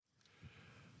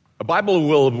A Bible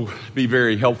will be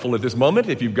very helpful at this moment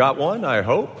if you've got one, I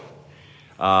hope.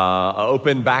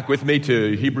 Open back with me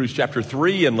to Hebrews chapter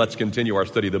 3, and let's continue our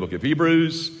study of the book of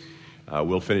Hebrews.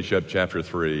 We'll finish up chapter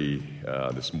 3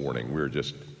 this morning. We're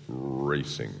just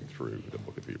racing through the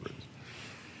book of Hebrews.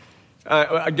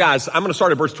 Guys, I'm going to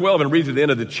start at verse 12 and read to the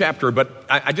end of the chapter, but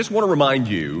I just want to remind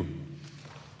you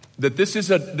that this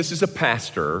is a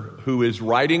pastor who is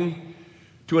writing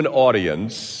to an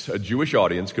audience, a Jewish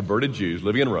audience, converted Jews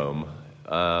living in Rome,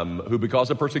 who, because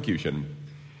of persecution,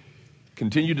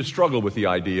 continue to struggle with the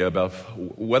idea about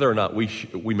whether or not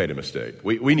we made a mistake.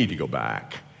 We need to go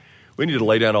back. We need to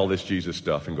lay down all this Jesus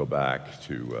stuff and go back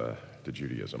to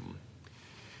Judaism.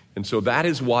 And so that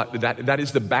is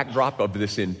the backdrop of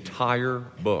this entire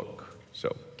book.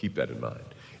 So keep that in mind.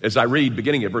 As I read,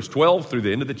 beginning at verse 12 through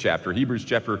the end of the chapter, Hebrews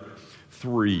chapter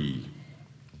 3.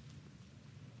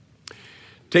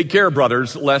 Take care,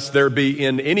 brothers, lest there be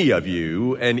in any of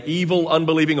you an evil,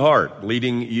 unbelieving heart,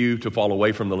 leading you to fall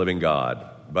away from the living God.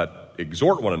 But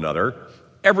exhort one another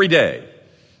every day,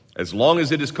 as long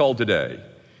as it is called today,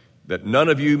 that none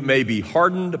of you may be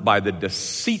hardened by the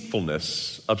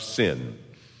deceitfulness of sin.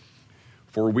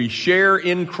 For we share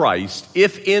in Christ,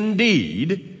 if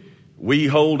indeed we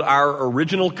hold our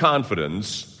original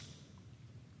confidence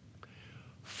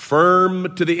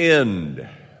firm to the end.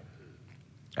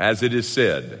 As it is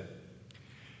said,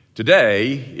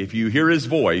 today, if you hear his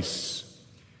voice,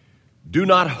 do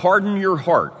not harden your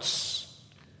hearts,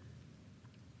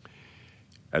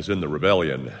 as in the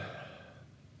rebellion.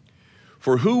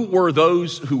 For who were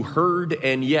those who heard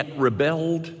and yet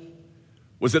rebelled?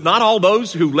 Was it not all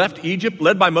those who left Egypt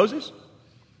led by Moses?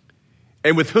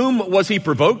 And with whom was he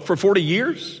provoked for 40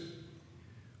 years?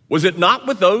 Was it not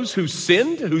with those who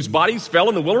sinned, whose bodies fell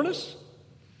in the wilderness?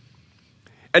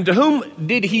 And to whom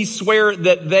did he swear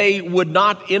that they would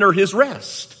not enter his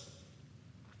rest?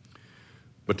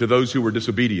 But to those who were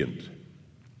disobedient.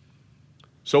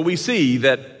 So we see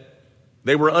that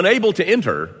they were unable to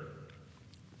enter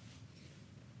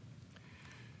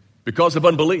because of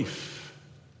unbelief.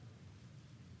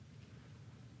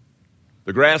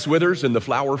 The grass withers and the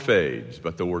flower fades,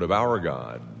 but the word of our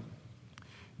God,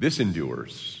 this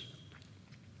endures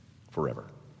forever.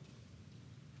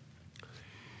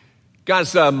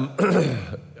 Guys,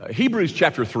 Hebrews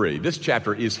chapter 3, this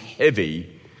chapter is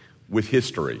heavy with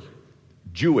history,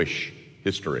 Jewish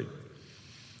history.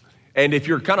 And if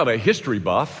you're kind of a history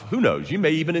buff, who knows, you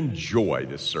may even enjoy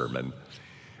this sermon.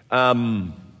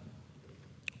 But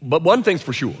one thing's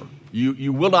for sure,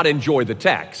 you will not enjoy the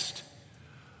text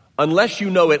unless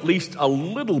you know at least a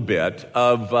little bit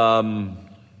of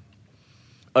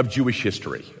Jewish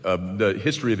history, of the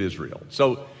history of Israel.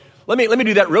 So let me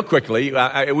do that real quickly.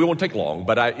 We won't take long,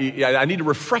 but I need to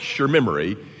refresh your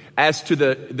memory as to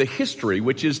the history,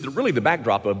 which is really the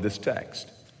backdrop of this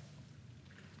text.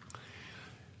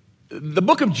 The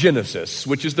book of Genesis,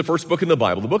 which is the first book in the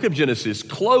Bible, the book of Genesis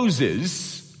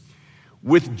closes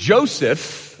with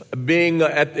Joseph being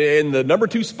in the number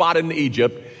 2 spot in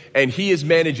Egypt, and he is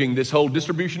managing this whole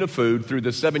distribution of food through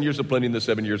the 7 years of plenty and the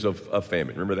 7 years of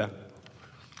famine. Remember that?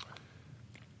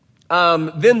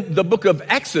 Then the book of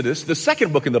Exodus, the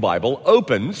second book in the Bible,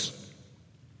 opens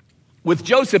with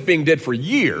Joseph being dead for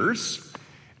years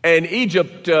and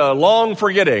Egypt long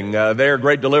forgetting their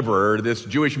great deliverer, this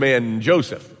Jewish man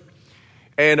Joseph.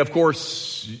 And of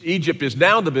course, Egypt is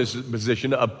now in the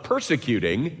position of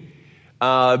persecuting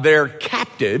their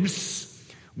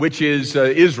captives, which is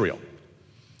Israel.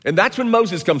 And that's when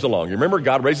Moses comes along. You remember,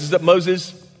 God raises up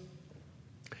Moses.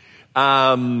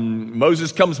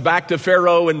 Moses comes back to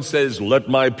Pharaoh and says, let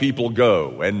my people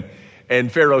go.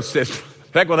 And Pharaoh says,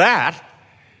 heck with that.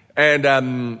 And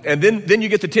then you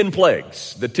get the 10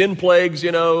 plagues. The 10 plagues,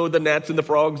 you know, the gnats and the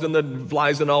frogs and the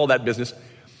flies and all that business.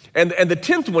 And the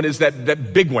 10th one is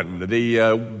that big one,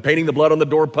 the painting the blood on the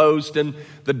doorpost and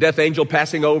the death angel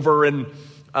passing over and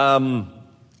the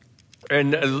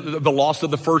loss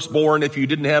of the firstborn if you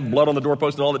didn't have blood on the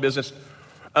doorpost and all that business.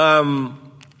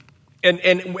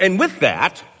 And with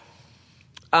that,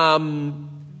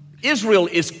 Israel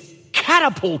is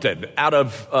catapulted out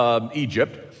of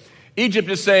Egypt. Egypt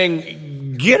is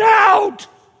saying, get out!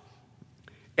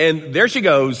 And there she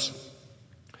goes,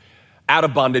 out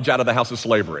of bondage, out of the house of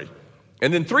slavery.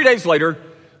 And then 3 days later,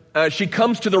 she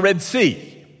comes to the Red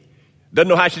Sea. Doesn't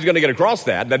know how she's going to get across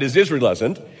that. That is, Israel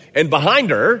doesn't. And behind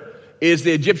her is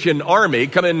the Egyptian army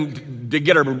coming to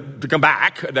get her to come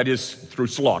back. That is, through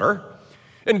slaughter.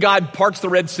 And God parts the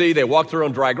Red Sea. They walk through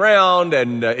on dry ground,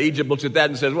 and Egypt looks at that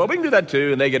and says, well, we can do that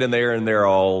too. And they get in there, and they're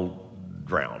all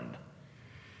drowned.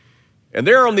 And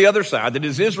they're on the other side. That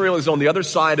is, Israel is on the other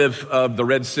side of the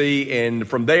Red Sea, and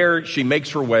from there she makes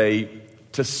her way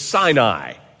to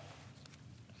Sinai.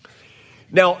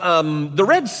 Now, the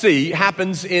Red Sea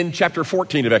happens in chapter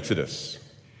 14 of Exodus.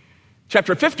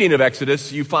 Chapter 15 of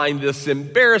Exodus, you find this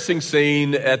embarrassing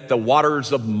scene at the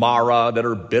waters of Marah that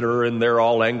are bitter, and they're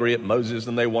all angry at Moses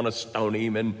and they want to stone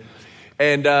him.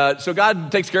 And so God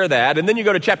takes care of that. And then you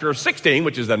go to chapter 16,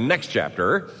 which is the next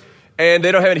chapter, and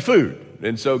they don't have any food.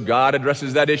 And so God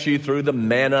addresses that issue through the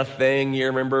manna thing, you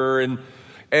remember? And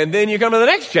then you come to the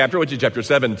next chapter, which is chapter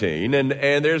 17,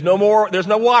 and there's no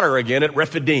water again at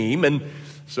Rephidim. And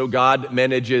so God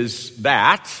manages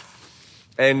that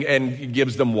and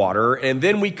gives them water. And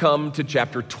then we come to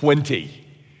chapter 20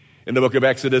 in the book of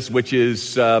Exodus, which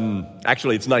is,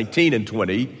 actually it's 19 and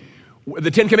 20, the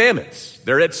Ten Commandments.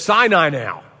 They're at Sinai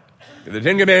now, the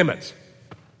Ten Commandments.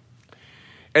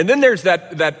 And then there's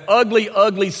that ugly,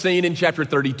 ugly scene in chapter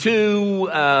 32,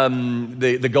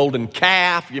 the golden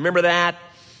calf. You remember that?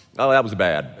 Oh, that was a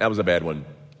bad one.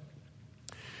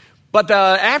 But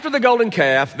after the golden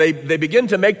calf, they begin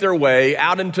to make their way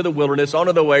out into the wilderness,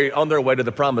 on their way to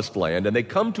the promised land, and they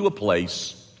come to a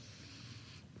place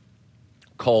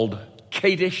called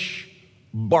Kadesh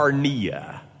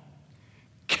Barnea.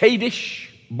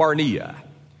 Kadesh Barnea.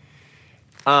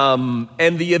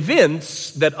 And the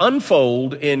events that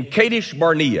unfold in Kadesh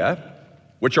Barnea,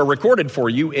 which are recorded for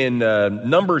you in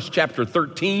Numbers chapter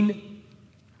 13,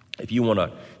 if you want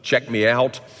to check me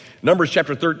out. Numbers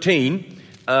chapter 13,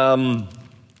 the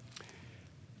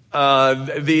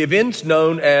events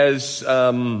known as,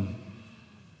 the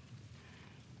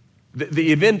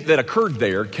event that occurred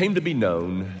there came to be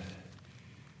known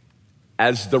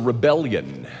as the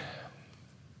rebellion.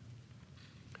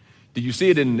 Did you see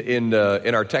it in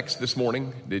our text this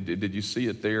morning? Did you see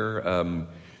it there?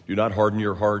 Do not harden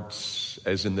your hearts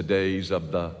as in the days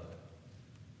of the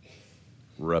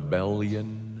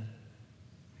rebellion.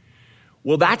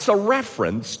 Well, that's a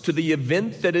reference to the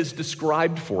event that is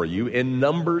described for you in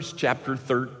Numbers chapter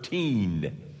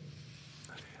 13.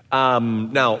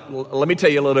 Now, let me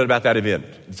tell you a little bit about that event.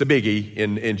 It's a biggie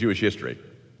in Jewish history.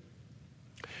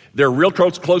 They're real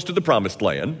close to the promised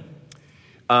land.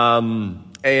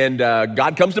 And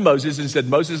God comes to Moses and said,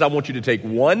 Moses, I want you to take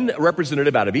one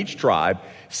representative out of each tribe,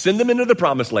 send them into the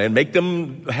promised land,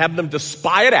 have them to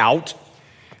spy it out,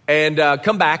 and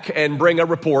come back and bring a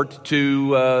report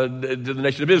to the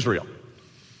nation of Israel.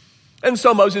 And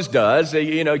so Moses does.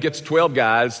 He, gets 12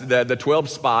 guys. The 12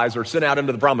 spies are sent out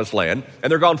into the promised land,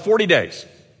 and they're gone 40 days.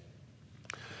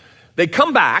 They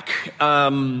come back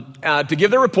to give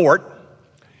their report,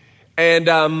 and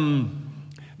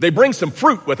they bring some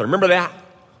fruit with them. Remember that?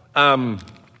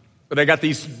 They got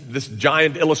this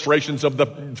giant illustrations of the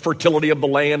fertility of the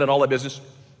land and all that business.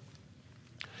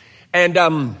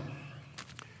 And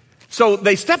so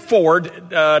they step forward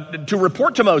to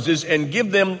report to Moses and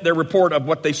give them their report of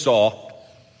what they saw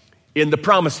in the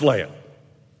promised land.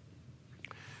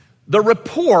 The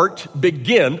report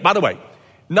by the way,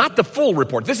 not the full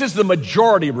report. This is the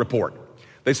majority report.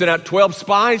 They sent out 12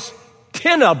 spies.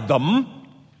 10 of them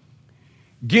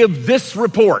give this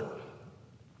report.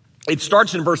 It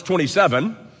starts in verse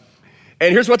 27,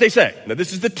 and here's what they say. Now,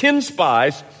 this is the 10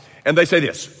 spies, and they say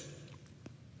this.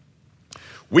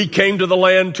 We came to the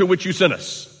land to which you sent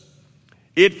us.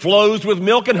 It flows with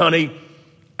milk and honey,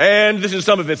 and this is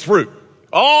some of its fruit.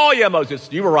 Oh, yeah, Moses,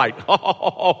 you were right.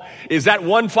 Is that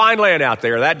one fine land out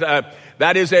there?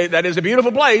 That is a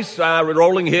beautiful place, with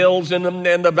rolling hills and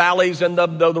the valleys and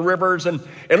the rivers, and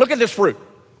look at this fruit.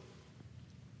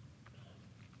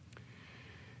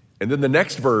 And then the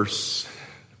next verse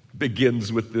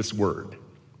begins with this word.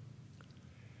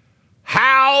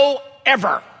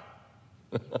 However.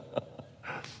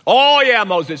 Oh, yeah,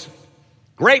 Moses.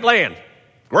 Great land.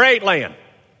 Great land.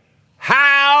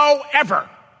 However,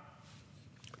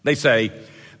 they say,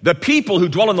 the people who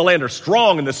dwell in the land are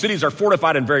strong and the cities are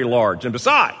fortified and very large. And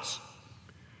besides,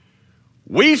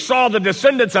 we saw the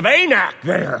descendants of Anak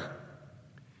there.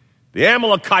 The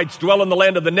Amalekites dwell in the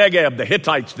land of the Negeb. The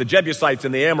Hittites, the Jebusites,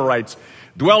 and the Amorites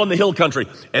dwell in the hill country.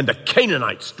 And the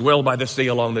Canaanites dwell by the sea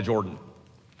along the Jordan.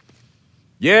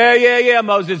 Yeah,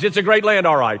 Moses, it's a great land,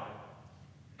 all right.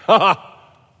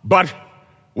 But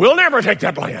we'll never take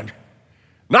that land.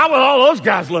 Not with all those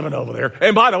guys living over there.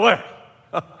 And by the way,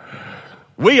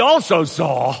 we also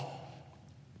saw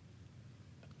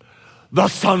the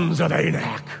sons of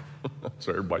Anak.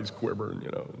 So everybody's quivering,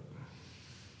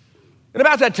 And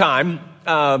about that time,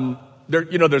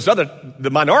 the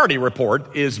minority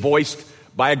report is voiced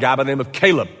by a guy by the name of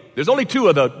Caleb. There's only two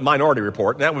of the minority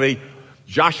report, and that would be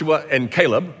Joshua and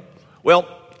Caleb. Well,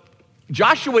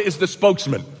 Joshua is the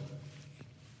spokesman.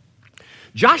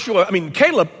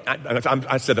 Caleb,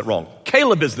 I said that wrong.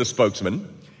 Caleb is the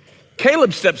spokesman.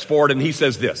 Caleb steps forward and he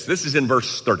says this. This is in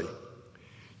verse 30.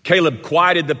 Caleb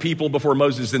quieted the people before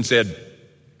Moses and said,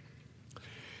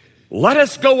 "Let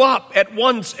us go up at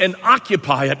once and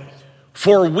occupy it,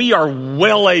 for we are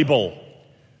well able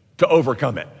to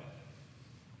overcome it."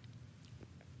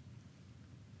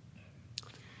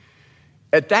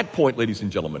 At that point, ladies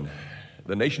and gentlemen,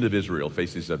 the nation of Israel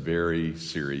faces a very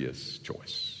serious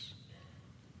choice.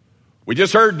 We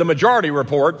just heard the majority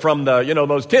report from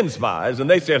those 10 spies, and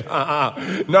they said,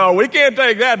 no, we can't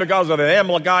take that because of the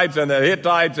Amalekites and the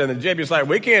Hittites and the Jebusites.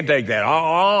 We can't take that.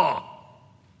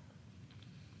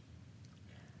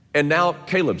 And now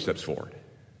Caleb steps forward,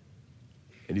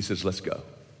 and he says, let's go.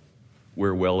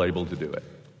 We're well able to do it.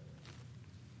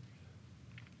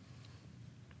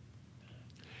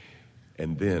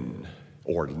 And then,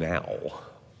 or now,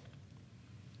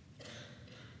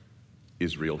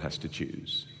 Israel has to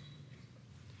choose.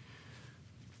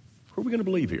 Who are we going to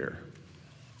believe here?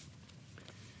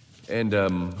 And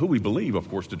who we believe, of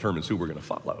course, determines who we're going to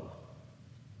follow.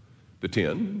 The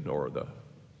 10 or the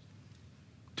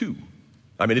 2.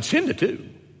 It's 10 to 2.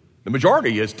 The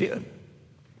majority is 10.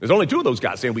 There's only 2 of those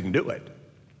guys saying we can do it.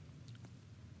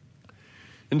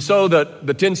 And so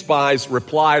the 10 spies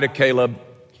reply to Caleb,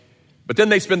 but then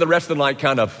they spend the rest of the night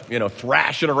kind of,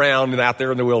 thrashing around and out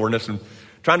there in the wilderness and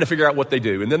trying to figure out what they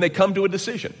do. And then they come to a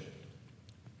decision.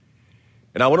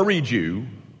 And I want to read you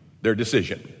their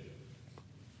decision.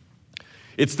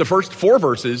 It's the first 4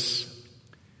 verses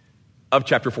of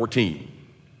chapter 14.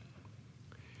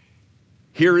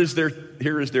 Here is their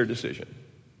decision.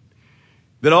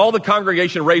 Then all the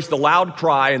congregation raised a loud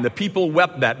cry, and the people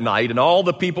wept that night, and all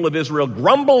the people of Israel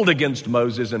grumbled against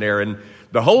Moses and Aaron.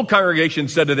 The whole congregation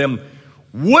said to them,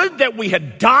 "Would that we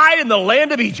had died in the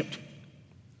land of Egypt,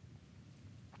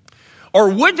 or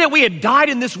would that we had died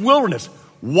in this wilderness.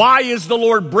 Why is the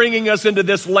Lord bringing us into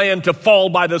this land to fall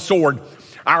by the sword?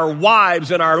 Our wives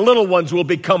and our little ones will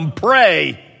become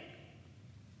prey.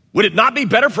 Would it not be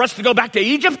better for us to go back to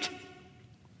Egypt?"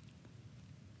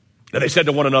 And they said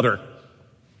to one another,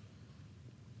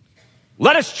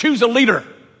 "Let us choose a leader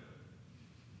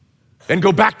and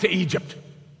go back to Egypt."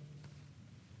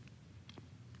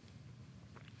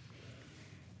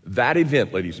 That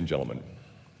event, ladies and gentlemen,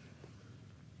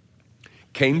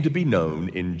 came to be known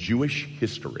in Jewish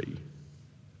history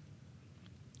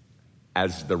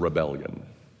as the rebellion.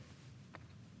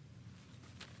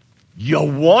 You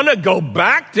want to go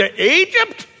back to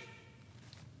Egypt?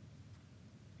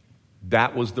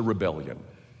 That was the rebellion.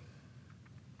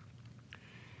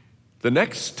 The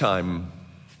next time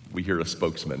we hear a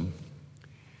spokesman,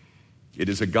 it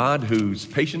is a God whose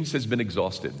patience has been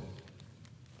exhausted.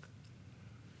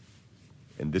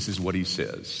 And this is what he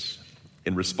says.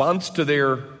 In response to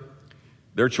their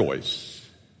choice,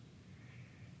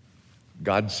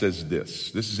 God says this.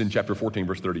 This is in chapter 14,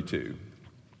 verse 32.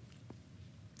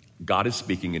 God is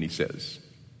speaking and he says,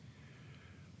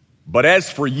 "But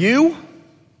as for you,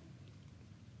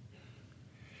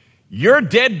 your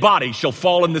dead body shall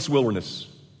fall in this wilderness,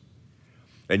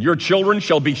 and your children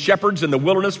shall be shepherds in the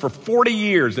wilderness for 40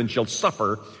 years and shall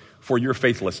suffer for your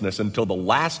faithlessness until the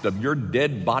last of your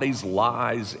dead bodies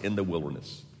lies in the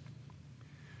wilderness.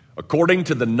 According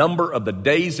to the number of the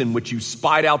days in which you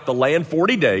spied out the land,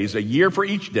 40 days, a year for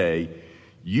each day,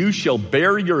 you shall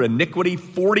bear your iniquity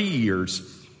 40 years,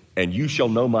 and you shall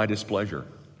know my displeasure.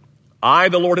 I,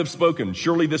 the Lord, have spoken.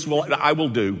 Surely I will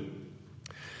do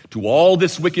to all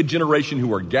this wicked generation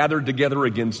who are gathered together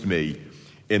against me.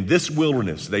 In this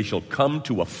wilderness they shall come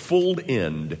to a full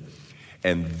end,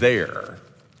 and there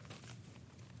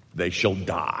they shall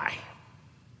die."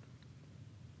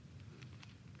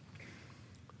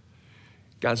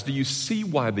 Guys, do you see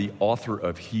why the author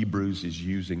of Hebrews is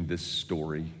using this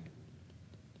story?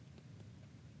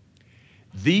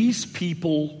 These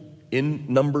people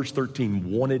in Numbers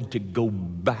 13 wanted to go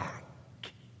back,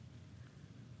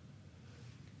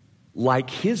 like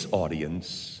his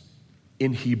audience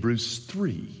in Hebrews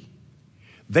 3.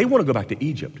 They want to go back to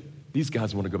Egypt. These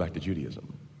guys want to go back to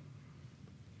Judaism.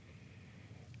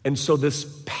 And so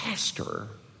this pastor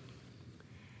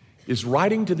is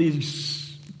writing to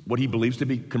these, what he believes to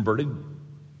be converted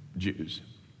Jews,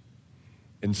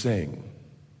 and saying,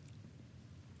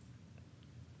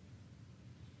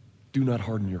 do not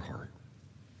harden your heart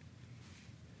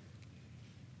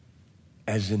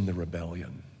as in the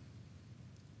rebellion.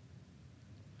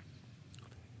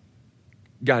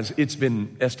 Guys, it's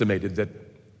been estimated that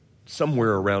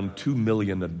somewhere around 2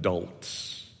 million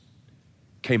adults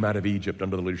came out of Egypt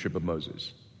under the leadership of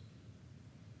Moses.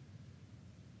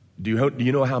 Do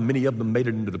you know how many of them made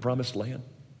it into the promised land?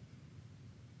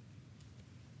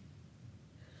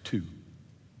 Two.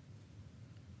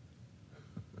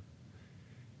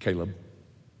 Caleb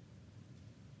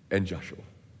and Joshua.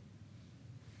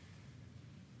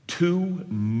 2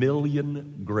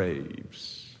 million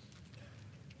graves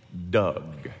dug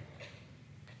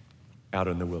out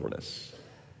in the wilderness.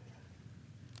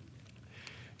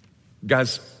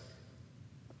 Guys,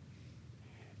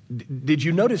 did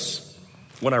you notice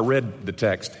when I read the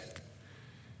text,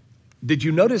 did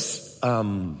you notice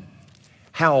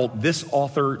how this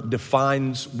author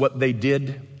defines what they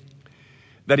did?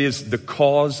 That is the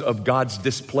cause of God's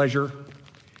displeasure.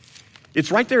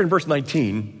 It's right there in verse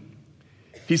 19.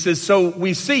 He says, so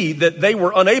we see that they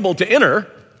were unable to enter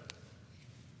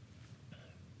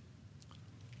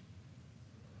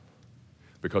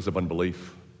because of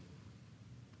unbelief.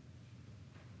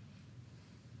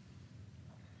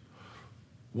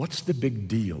 What's the big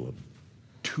deal of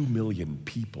 2 million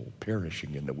people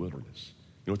perishing in the wilderness?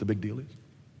 You know what the big deal is?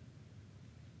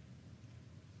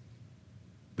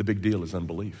 The big deal is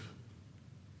unbelief.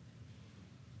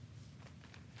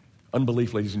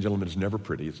 Unbelief, ladies and gentlemen, is never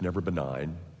pretty. It's never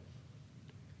benign.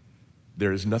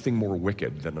 There is nothing more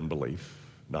wicked than unbelief.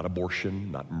 Not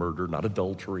abortion, not murder, not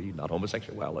adultery, not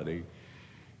homosexuality.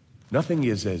 Nothing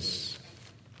is as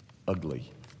ugly.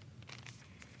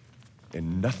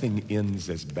 And nothing ends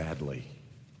as badly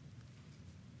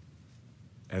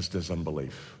as does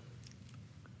unbelief.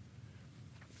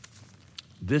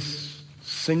 This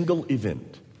single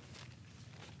event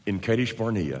in Kadesh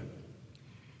Barnea,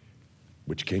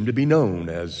 which came to be known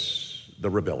as the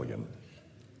rebellion,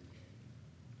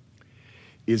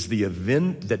 is the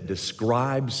event that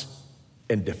describes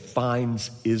and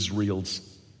defines Israel's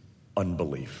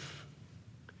unbelief.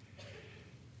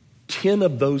 10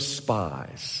 of those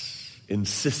spies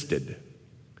insisted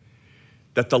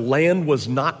that the land was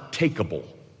not takeable,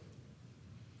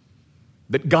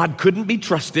 that God couldn't be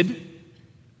trusted,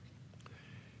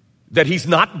 that he's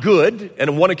not good, and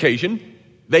on one occasion,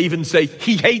 they even say,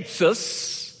 he hates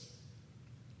us.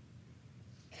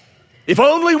 If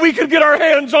only we could get our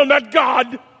hands on that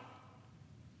God.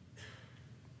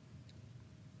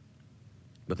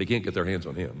 But they can't get their hands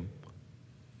on him.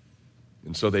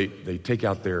 And so they take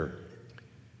out their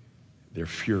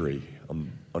fury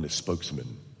on his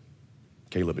spokesman,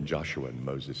 Caleb and Joshua and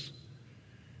Moses.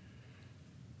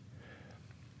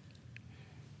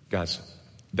 Guys,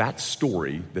 that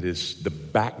story that is the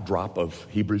backdrop of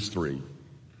Hebrews 3,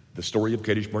 the story of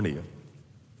Kadesh Barnea,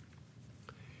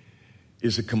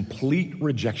 is a complete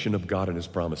rejection of God and his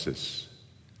promises.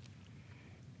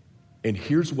 And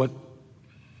here's what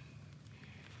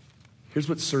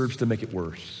serves to make it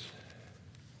worse.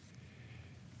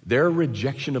 Their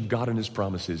rejection of God and his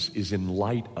promises is in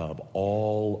light of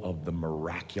all of the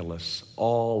miraculous,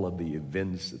 all of the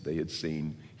events that they had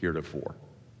seen heretofore.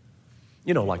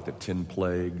 You know, like the 10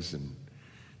 plagues and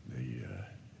the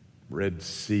Red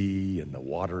Sea and the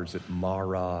waters at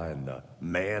Marah and the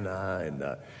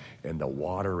manna and the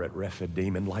water at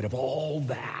Rephidim. In light of all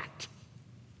that,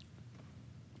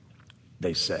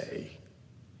 they say,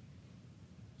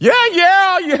 yeah,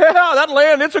 that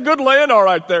land, it's a good land all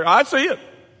right there. I see it.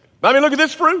 I mean, look at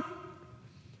this fruit.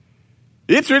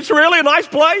 It's really a nice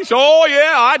place. Oh,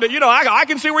 yeah, I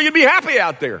can see where you'd be happy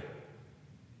out there.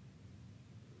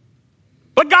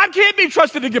 But God can't be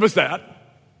trusted to give us that.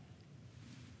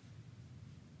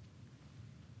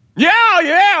 Yeah,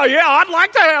 I'd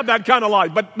like to have that kind of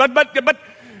life, but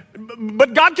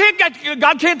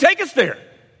God can't take us there.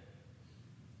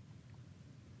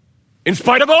 In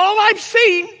spite of all I've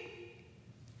seen,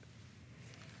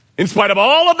 in spite of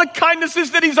all of the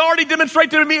kindnesses that he's already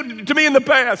demonstrated to me in the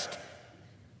past.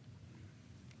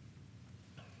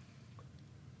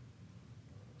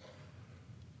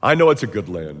 I know it's a good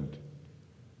land,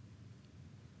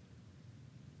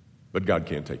 but God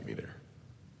can't take me there.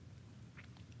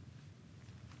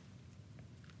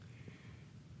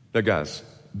 Now, guys,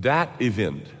 that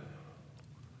event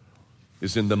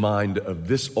is in the mind of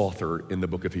this author in the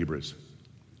book of Hebrews.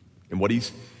 And what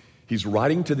he's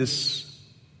writing to this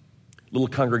little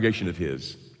congregation of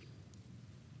his.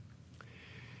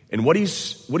 And what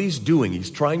he's doing,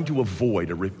 he's trying to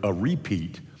avoid a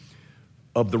repeat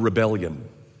of the rebellion.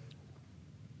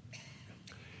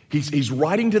 He's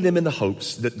writing to them in the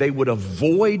hopes that they would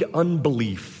avoid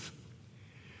unbelief.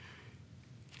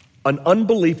 An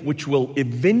unbelief which will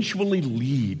eventually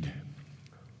lead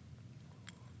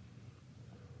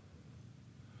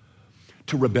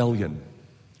to rebellion.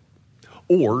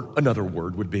 Or another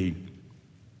word would be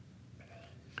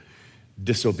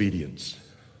disobedience.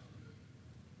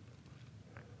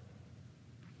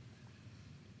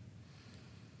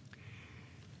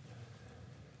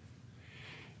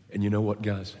 And you know what,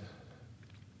 guys?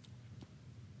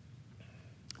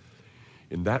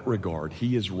 In that regard,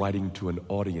 he is writing to an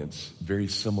audience very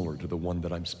similar to the one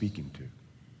that I'm speaking to.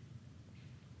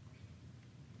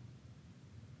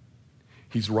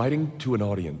 He's writing to an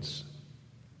audience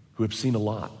who have seen a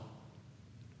lot.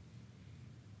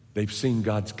 They've seen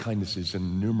God's kindnesses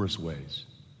in numerous ways.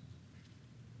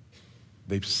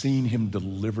 They've seen him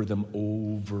deliver them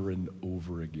over and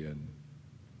over again.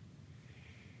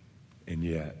 And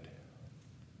yet,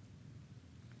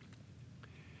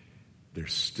 they're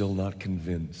still not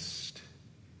convinced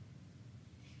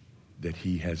that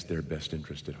he has their best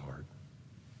interest at heart.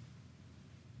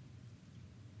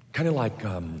 Kind of like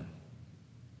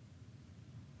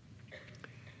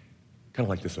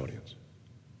this audience.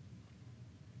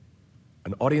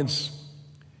 An audience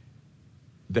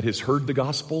that has heard the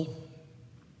gospel,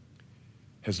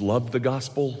 has loved the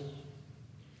gospel,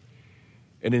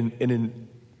 and in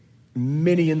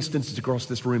many instances across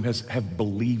this room have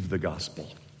believed the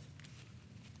gospel.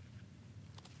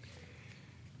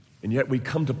 And yet we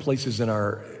come to places in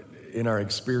our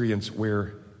experience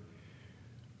where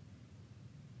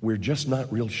we're just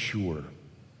not real sure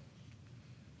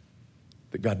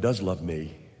that God does love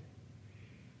me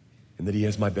and that he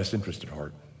has my best interest at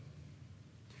heart.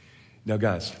 Now,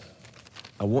 guys,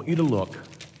 I want you to look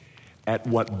at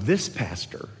what this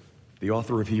pastor, the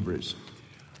author of Hebrews,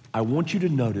 I want you to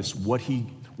notice what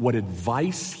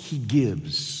advice he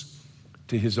gives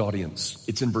to his audience.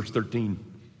 It's in verse 13.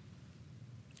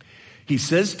 He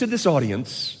says to this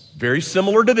audience, very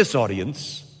similar to this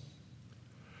audience,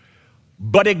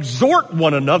 but exhort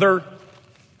one another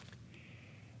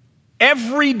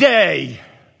every day,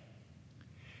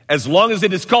 as long as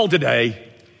it is called today,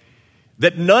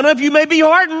 that none of you may be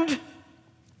hardened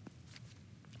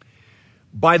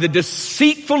by the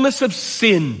deceitfulness of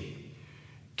sin.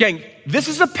 Gang, this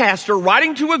is a pastor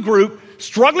writing to a group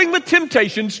struggling with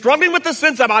temptation, struggling with the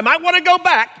sense of I might want to go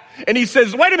back, and he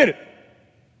says, wait a minute,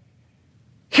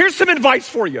 here's some advice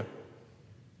for you.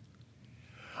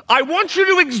 I want you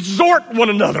to exhort one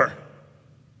another.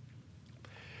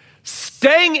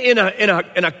 Staying in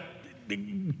a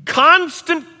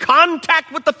constant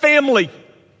contact with the family,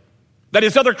 that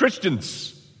is other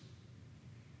Christians.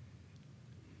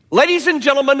 Ladies and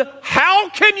gentlemen, how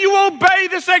can you obey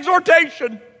this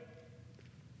exhortation?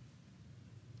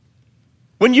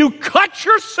 When you cut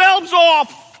yourselves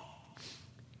off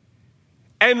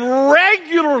and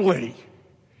regularly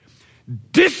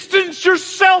distance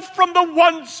yourself from the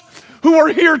ones who are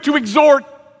here to exhort.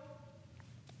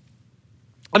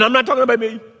 And I'm not talking about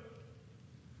me.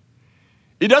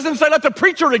 It doesn't say let the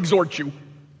preacher exhort you.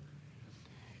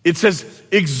 It says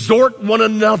exhort one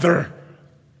another.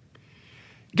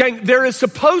 Gang, there is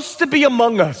supposed to be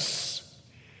among us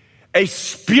a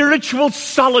spiritual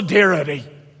solidarity,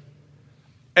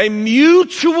 a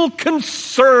mutual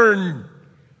concern,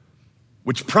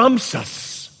 which prompts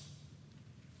us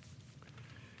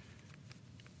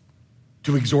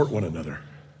to exhort one another.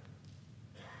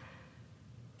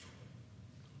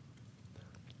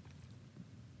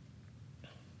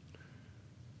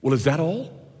 Well, is that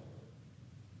all?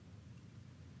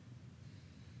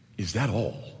 Is that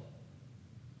all?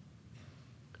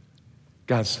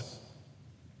 Guys,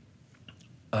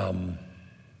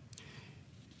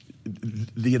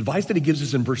 the advice that he gives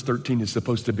us in verse 13 is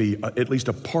supposed to be at least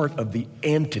a part of the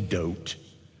antidote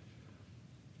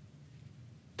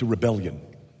to rebellion.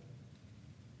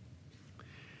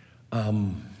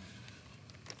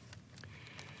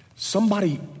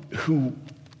 Somebody who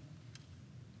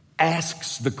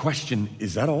asks the question,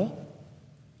 is that all?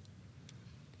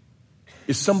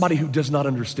 Is somebody who does not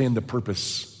understand the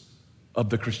purpose of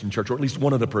the Christian church, or at least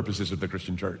one of the purposes of the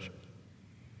Christian church.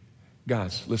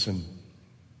 Guys, listen.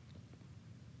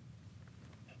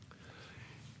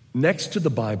 Next to the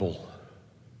Bible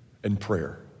and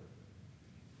prayer,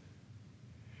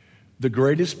 the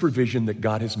greatest provision that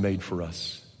God has made for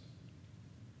us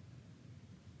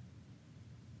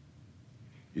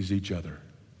is each other.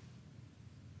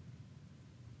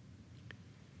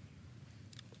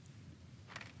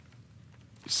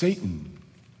 Satan,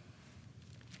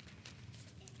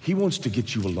 he wants to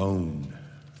get you alone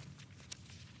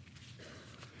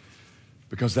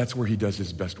because that's where he does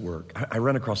his best work. I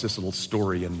ran across this little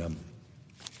story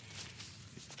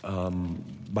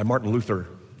by Martin Luther.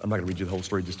 I'm not going to read you the whole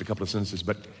story, just a couple of sentences,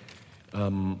 but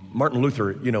Martin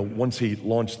Luther, once he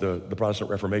launched the Protestant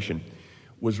Reformation,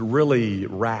 was really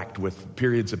racked with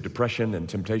periods of depression and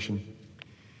temptation.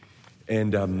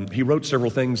 And he wrote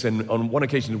several things, and on one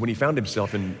occasion when he found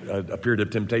himself in a period of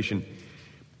temptation,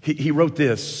 he wrote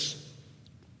this.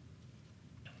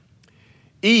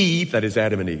 Eve, that is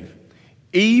Adam and Eve,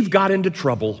 Eve got into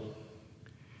trouble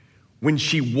when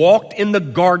she walked in the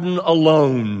garden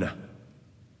alone.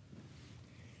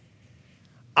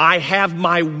 I have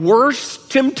my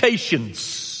worst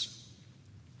temptations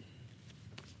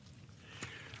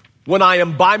when I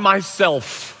am by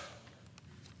myself.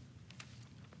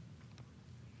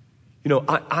 You know,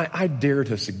 I dare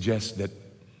to suggest that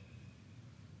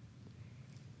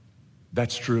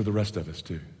that's true of the rest of us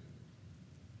too.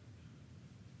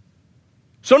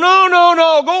 So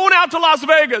no, going out to Las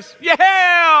Vegas.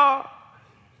 Yeah.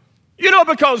 You know,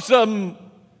 because, you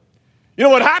know,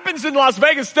 what happens in Las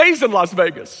Vegas stays in Las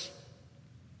Vegas.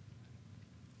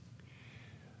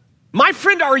 My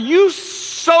friend, are you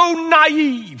so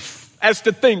naive as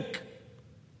to think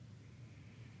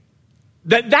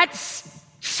that that's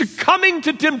succumbing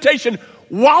to temptation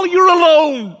while you're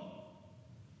alone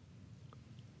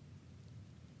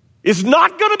is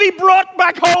not going to be brought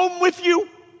back home with you?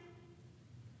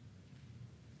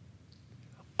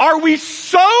 Are we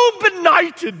so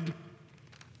benighted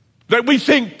that we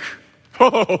think,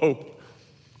 oh,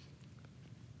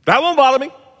 that won't bother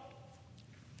me?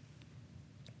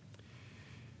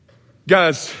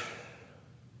 Guys,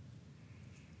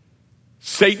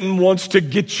 Satan wants to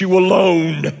get you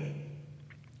alone.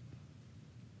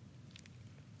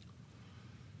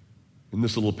 And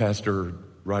this little pastor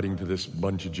writing to this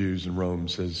bunch of Jews in Rome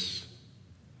says,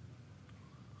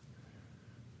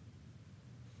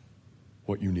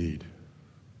 what you need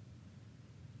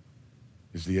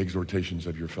is the exhortations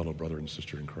of your fellow brother and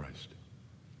sister in Christ.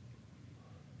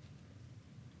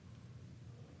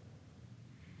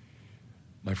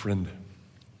 My friend,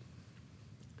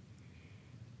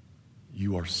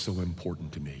 you are so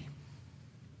important to me.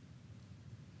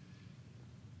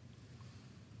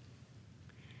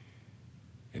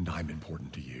 And I'm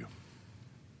important to you.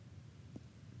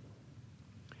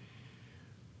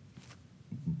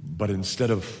 But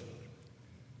instead of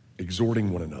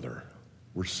exhorting one another,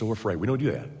 we're so afraid. We don't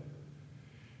do that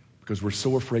because we're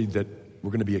so afraid that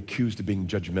we're going to be accused of being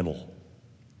judgmental.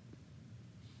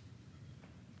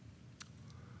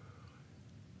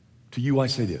 To you, I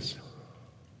say this.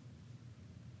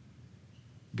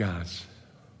 Guys,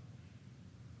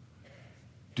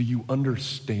 do you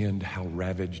understand how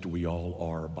ravaged we all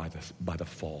are by the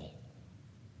fall?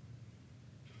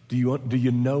 Do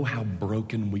you know how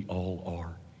broken we all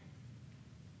are?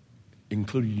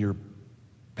 Including your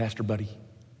pastor buddy?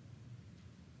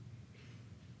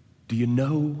 Do you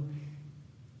know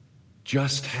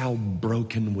just how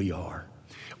broken we are?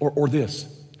 Or this,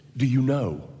 do you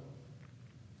know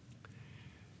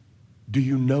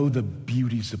the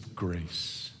beauties of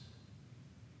grace,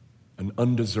 an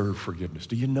undeserved forgiveness?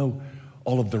 Do you know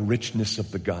all of the richness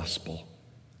of the gospel?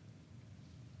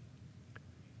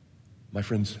 My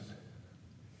friends,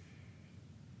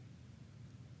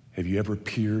 have you ever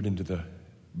peered into the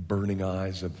burning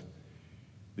eyes of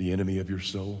the enemy of your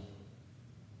soul?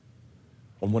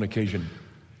 On one occasion,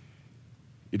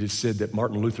 it is said that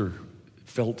Martin Luther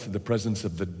felt the presence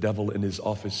of the devil in his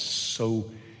office so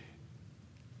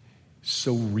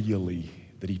really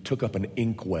that he took up an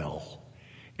inkwell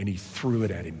and he threw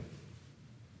it at him.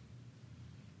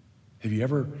 Have you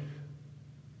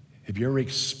ever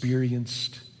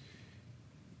experienced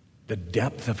the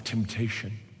depth of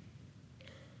temptation?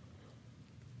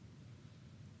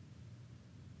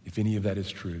 If any of that is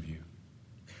true of you,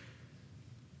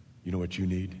 you know what you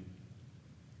need?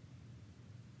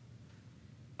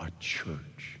 A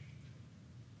church.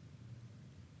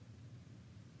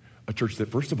 A church that,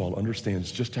 first of all,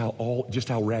 understands just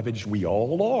how ravaged we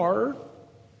all are.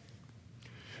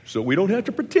 So we don't have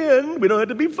to pretend. We don't have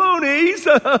to be phonies.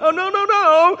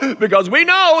 No. Because we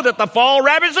know that the fall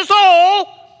ravaged us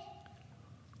all.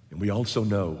 And we also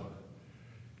know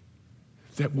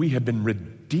that we have been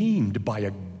redeemed by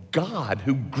a God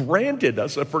who granted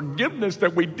us a forgiveness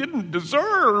that we didn't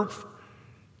deserve.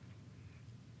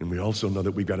 And we also know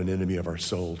that we've got an enemy of our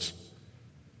souls.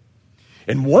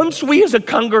 And once we as a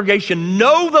congregation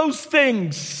know those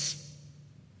things,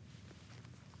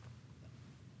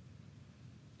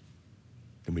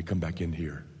 then we come back in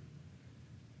here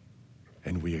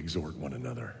and we exhort one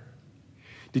another.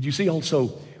 Did you see also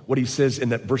what he says in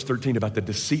that verse 13 about the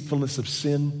deceitfulness of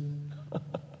sin?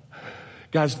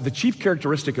 Guys, the chief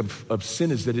characteristic of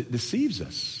sin is that it deceives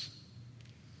us.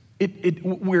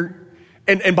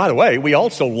 And by the way, we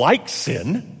also like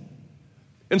sin.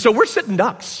 And so we're sitting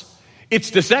ducks. It's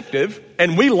deceptive,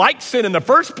 and we like sin in the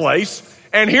first place,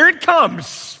 and here it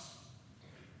comes.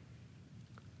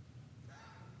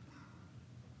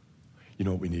 You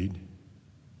know what we need?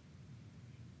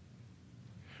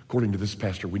 According to this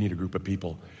pastor, we need a group of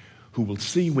people who will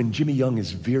see when Jimmy Young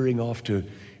is veering off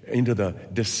into the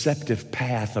deceptive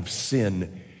path of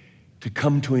sin, to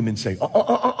come to him and say,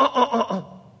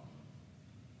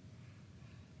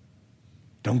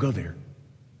 don't go there.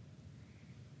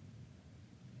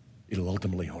 It'll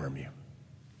ultimately harm you.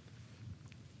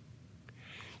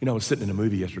 You know, I was sitting in a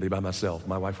movie yesterday by myself.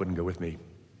 My wife wouldn't go with me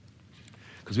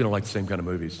because we don't like the same kind of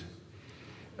movies.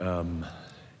 And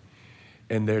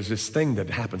there's this thing that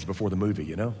happens before the movie,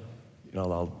 you know?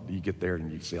 You get there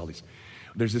and you see all these.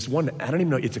 There's this one, I don't even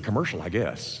know, it's a commercial, I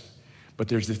guess. But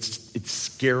there's this, it's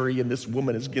scary, and this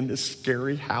woman is in this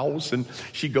scary house, and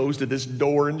she goes to this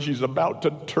door, and she's about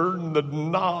to turn the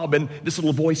knob, and this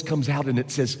little voice comes out, and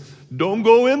it says, don't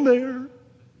go in there.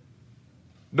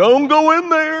 Don't go in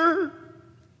there.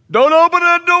 Don't open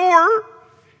that door.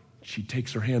 She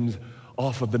takes her hands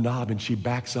off of the knob, and she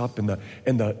backs up, and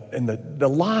the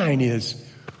line is,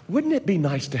 wouldn't it be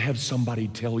nice to have somebody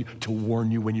tell you, to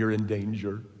warn you when you're in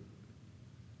danger?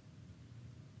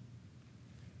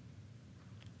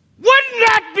 Wouldn't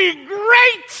that be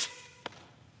great?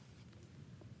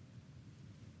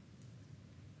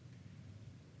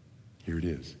 Here it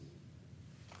is.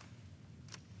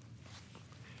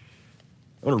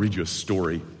 I want to read you a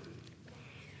story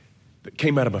that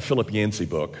came out of a Philip Yancey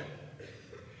book.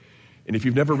 And if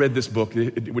you've never read this book,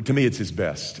 to me it's his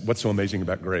best. What's so amazing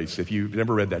about grace? If you've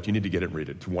never read that, you need to get it and read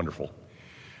it. It's wonderful.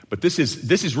 But this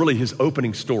is really his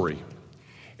opening story.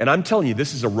 And I'm telling you,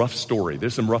 this is a rough story.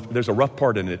 There's a rough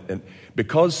part in it. And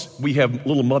because we have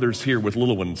little mothers here with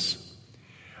little ones,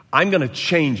 I'm going to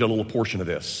change a little portion of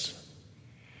this.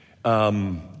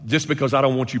 Just because I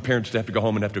don't want you parents to have to go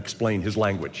home and have to explain his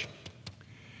language.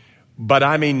 But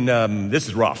I mean, this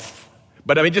is rough.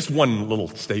 But I mean, just one little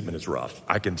statement is rough.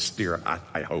 I can steer,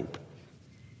 I hope.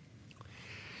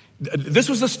 This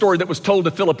was a story that was told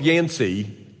to Philip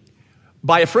Yancey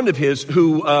by a friend of his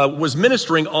who was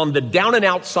ministering on the down and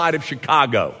out side of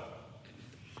Chicago.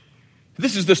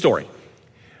 This is the story.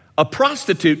 A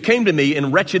prostitute came to me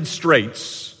in wretched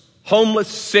straits, homeless,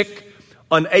 sick,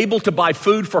 unable to buy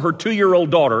food for her 2-year-old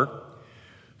daughter.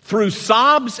 Through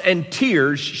sobs and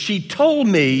tears, she told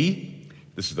me,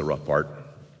 this is the rough part.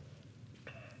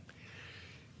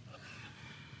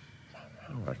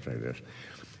 How do I say this?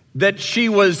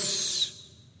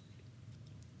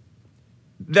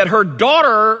 That her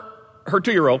daughter, her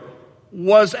 2-year-old,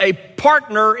 was a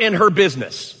partner in her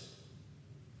business.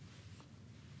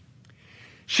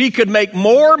 She could make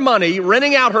more money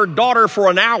renting out her daughter for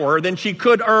an hour than she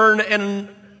could earn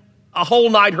in a whole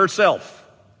night herself.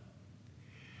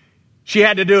 She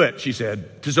had to do it, she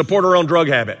said, to support her own drug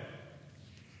habit.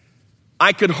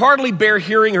 I could hardly bear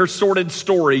hearing her sordid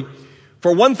story.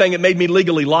 For one thing, it made me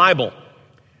legally liable.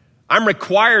 I'm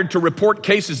required to report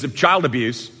cases of child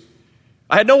abuse.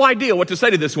 I had no idea what to say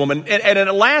to this woman. And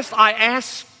at last I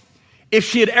asked if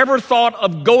she had ever thought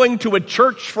of going to a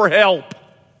church for help.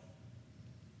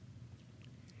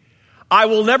 I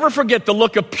will never forget the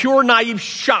look of pure naive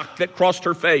shock that crossed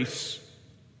her face.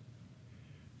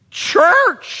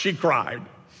 Church, she cried.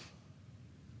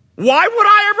 Why would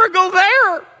I ever go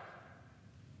there?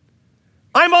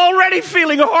 I'm already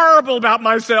feeling horrible about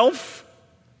myself.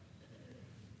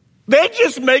 They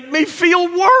just make me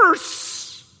feel worse.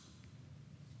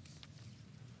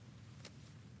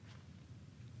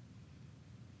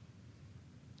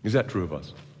 Is that true of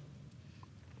us?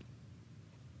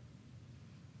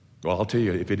 Well, I'll tell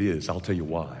you, if it is, I'll tell you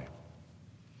why.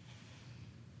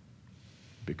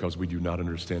 Because we do not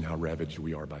understand how ravaged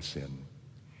we are by sin.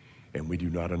 And we do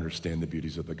not understand the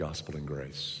beauties of the gospel and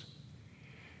grace.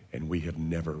 And we have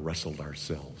never wrestled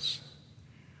ourselves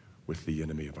with the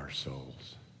enemy of our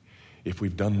souls. If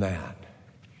we've done that,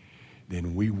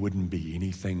 then we wouldn't be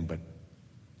anything but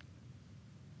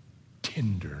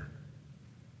tender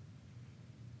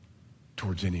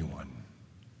towards anyone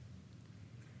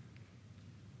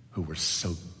who were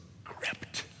so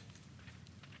gripped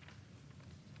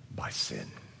by sin.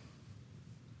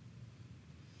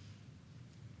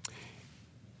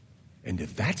 And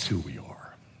if that's who we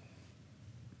are,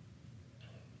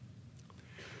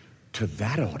 to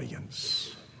that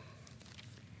audience,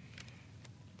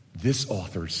 this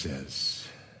author says,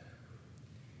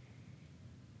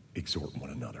 exhort one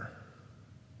another.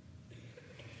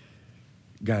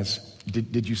 Guys,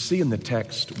 did you see in the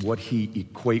text what he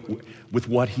equates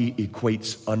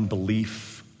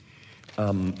unbelief?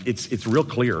 It's real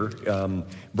clear.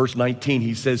 Verse 19,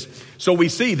 he says, so we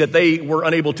see that they were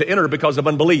unable to enter because of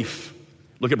unbelief.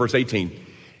 Look at verse 18.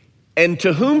 And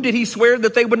to whom did he swear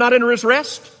that they would not enter his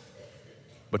rest?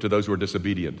 But to those who are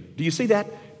disobedient. Do you see that?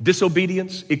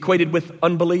 Disobedience equated with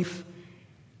unbelief.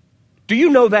 Do you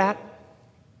know that?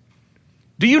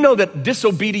 Do you know that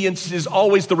disobedience is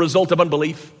always the result of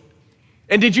unbelief?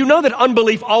 And did you know that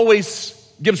unbelief always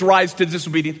gives rise to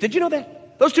disobedience. Did you know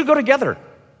that? Those two go together.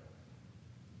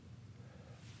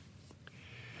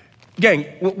 Gang,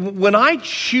 when I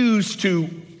choose to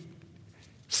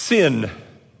sin,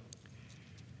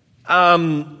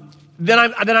 then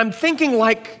I'm thinking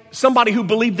like somebody who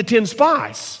believed the 10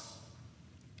 spies.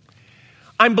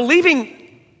 I'm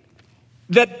believing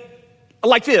that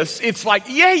like this. It's like,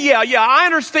 yeah, I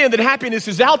understand that happiness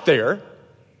is out there.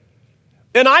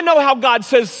 And I know how God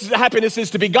says happiness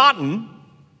is to be gotten.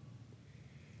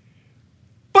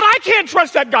 But I can't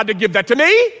trust that God to give that to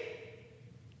me.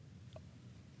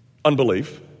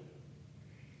 Unbelief.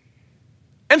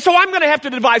 And so I'm going to have to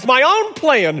devise my own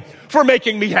plan for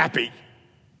making me happy.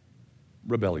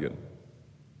 Rebellion.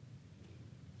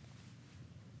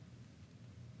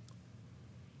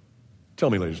 Tell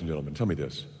me, ladies and gentlemen, tell me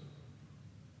this.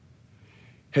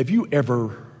 Have you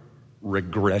ever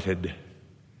regretted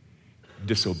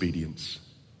disobedience?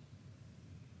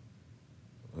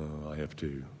 Oh, I have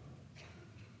too.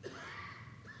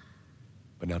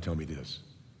 But now tell me this.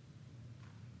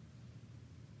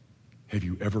 Have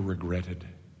you ever regretted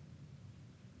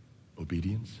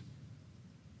obedience?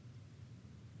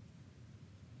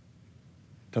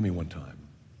 Tell me one time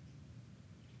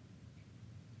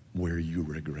where you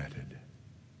regretted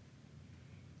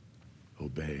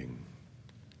obeying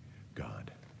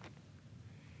God.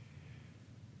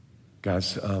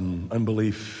 Guys,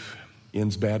 unbelief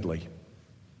ends badly.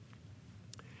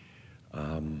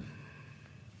 And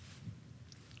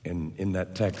in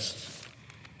that text,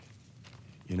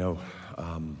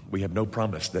 we have no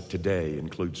promise that today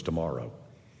includes tomorrow.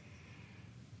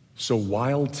 So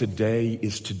while today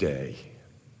is today,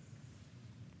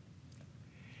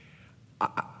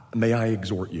 may I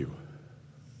exhort you.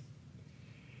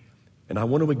 And I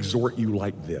want to exhort you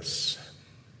like this.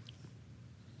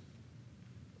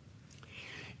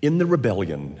 In the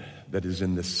rebellion that is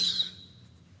in this,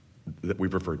 that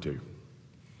we've referred to,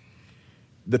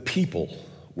 the people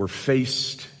were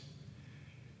faced,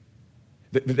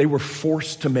 they were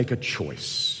forced to make a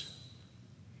choice.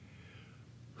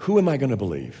 Who am I going to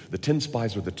believe? The 10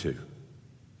 spies or the 2?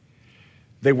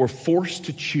 They were forced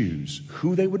to choose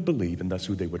who they would believe and thus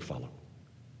who they would follow.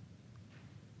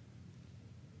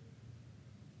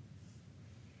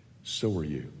 So are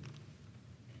you.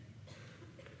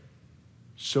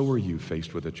 So are you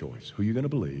faced with a choice. Who are you going to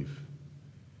believe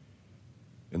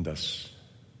and thus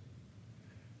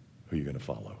who are you going to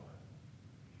follow?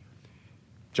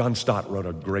 John Stott wrote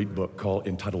a great book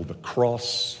entitled The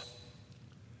Cross.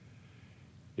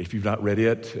 If you've not read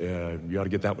it, you ought to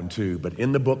get that one too. But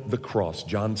in the book, The Cross,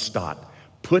 John Stott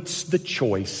puts the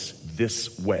choice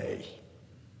this way.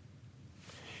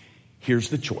 Here's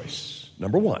the choice.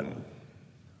 Number 1,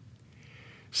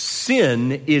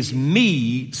 sin is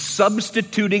me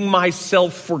substituting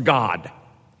myself for God,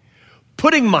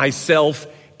 putting myself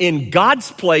in God's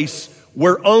place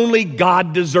where only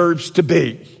God deserves to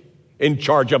be in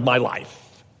charge of my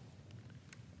life.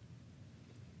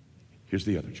 Here's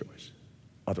the other choice,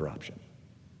 other option.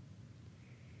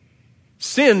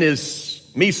 Sin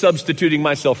is me substituting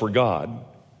myself for God.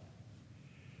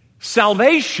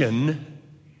 Salvation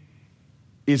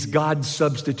is God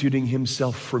substituting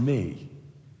himself for me,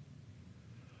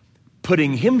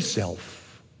 putting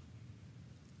himself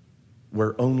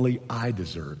where only I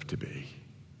deserve to be.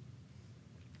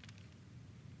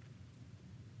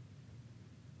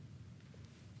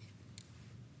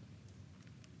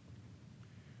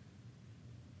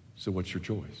 So what's your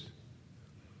choice?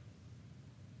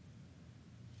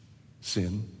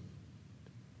 Sin,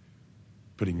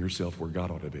 putting yourself where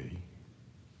God ought to be,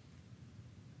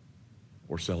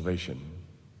 or salvation,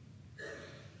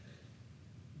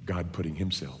 God putting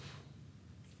himself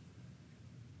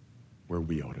where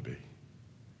we ought to be.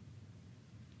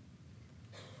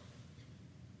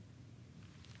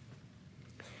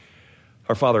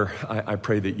 Our Father, I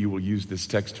pray that you will use this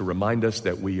text to remind us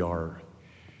that we're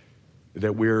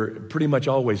pretty much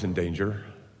always in danger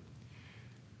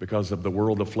because of the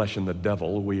world of flesh and the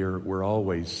devil. We're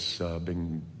always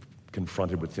being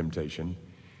confronted with temptation.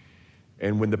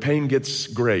 And when the pain gets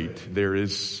great, there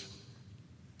is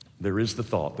the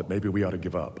thought that maybe we ought to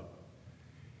give up.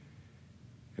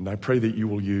 And I pray that you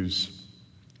will use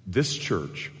this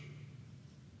church,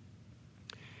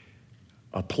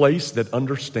 a place that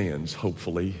understands,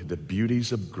 hopefully, the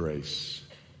beauties of grace,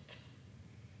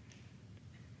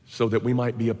 so that we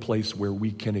might be a place where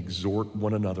we can exhort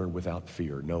one another without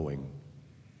fear, knowing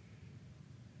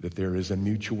that there is a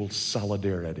mutual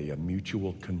solidarity, a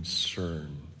mutual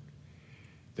concern,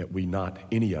 that we not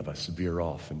any of us veer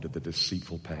off into the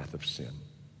deceitful path of sin.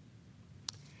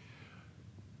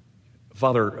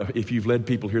 Father, if you've led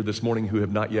people here this morning who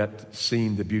have not yet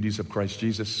seen the beauties of Christ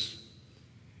Jesus,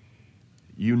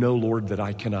 you know, Lord, that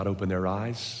I cannot open their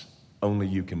eyes. Only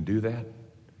you can do that.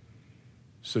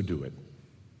 So do it.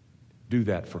 Do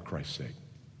that for Christ's sake.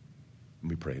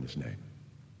 And we pray in his name.